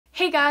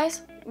Hey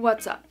guys,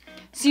 what's up?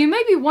 So you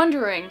may be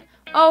wondering,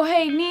 oh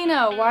hey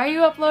Nina, why are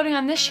you uploading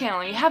on this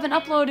channel? You haven't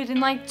uploaded in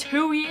like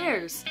 2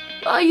 years.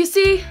 Well, you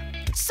see,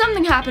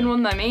 something happened with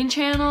my main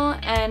channel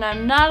and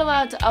I'm not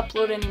allowed to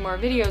upload any more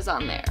videos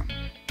on there.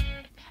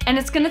 And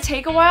it's gonna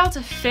take a while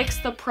to fix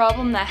the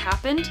problem that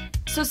happened.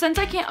 So since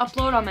I can't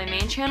upload on my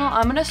main channel,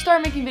 I'm gonna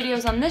start making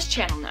videos on this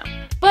channel now.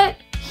 But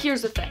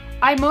here's the thing,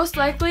 I most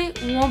likely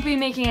won't be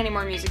making any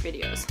more music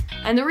videos.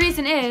 And the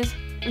reason is,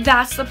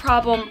 that's the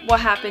problem what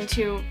happened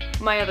to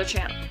my other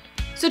channel.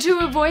 So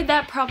to avoid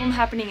that problem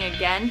happening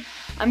again,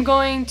 I'm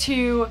going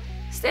to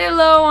stay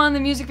low on the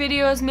music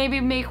videos, maybe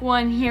make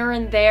one here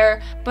and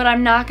there, but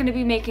I'm not going to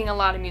be making a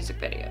lot of music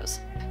videos.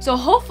 So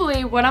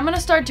hopefully what I'm going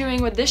to start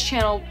doing with this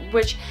channel,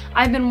 which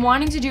I've been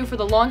wanting to do for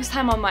the longest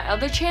time on my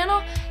other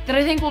channel, that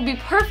I think will be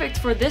perfect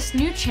for this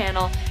new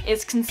channel,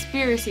 is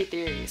conspiracy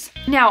theories.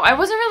 Now, I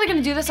wasn't really going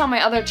to do this on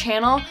my other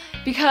channel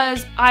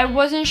because I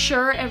wasn't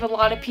sure if a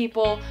lot of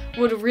people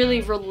would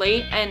really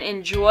relate and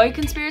enjoy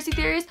conspiracy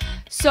theories,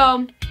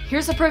 so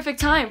here's the perfect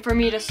time for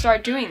me to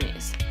start doing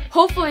these.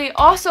 Hopefully,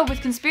 also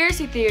with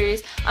conspiracy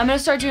theories, I'm going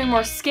to start doing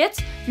more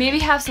skits, maybe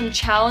have some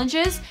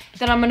challenges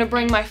that I'm going to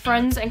bring my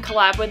friends and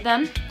collab with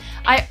them.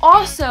 I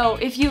also,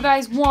 if you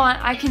guys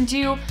want, I can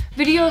do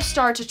Video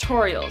Star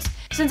tutorials.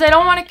 Since I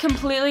don't want to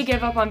completely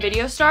give up on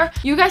Video Star,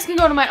 you guys can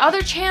go to my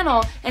other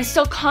channel and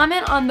still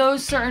comment on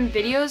those certain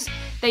videos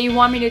that you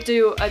want me to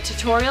do a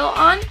tutorial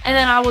on, and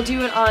then I will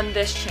do it on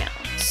this channel.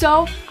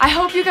 So, I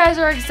hope you guys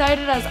are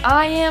excited as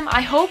I am.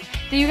 I hope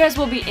that you guys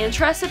will be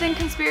interested in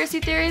conspiracy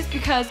theories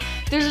because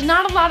there's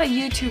not a lot of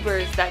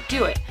YouTubers that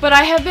do it. But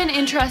I have been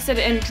interested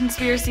in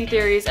conspiracy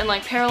theories and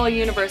like parallel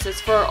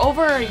universes for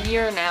over a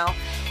year now,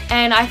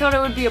 and I thought it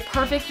would be a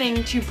perfect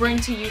thing to bring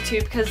to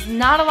YouTube because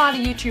not a lot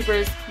of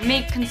YouTubers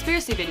make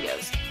conspiracy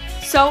videos.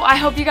 So I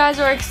hope you guys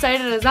are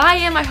excited as I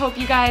am. I hope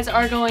you guys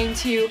are going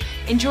to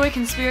enjoy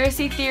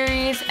conspiracy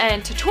theories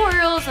and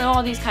tutorials and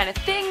all these kind of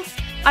things.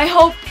 I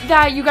hope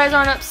that you guys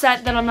aren't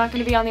upset that I'm not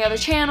going to be on the other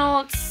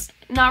channel. It's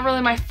not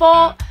really my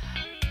fault,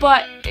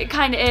 but it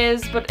kind of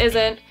is, but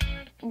isn't.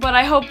 But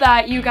I hope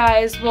that you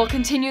guys will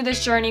continue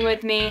this journey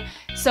with me.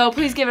 So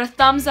please give it a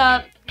thumbs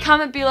up,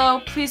 comment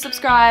below, please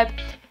subscribe,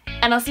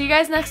 and I'll see you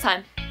guys next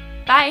time.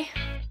 Bye!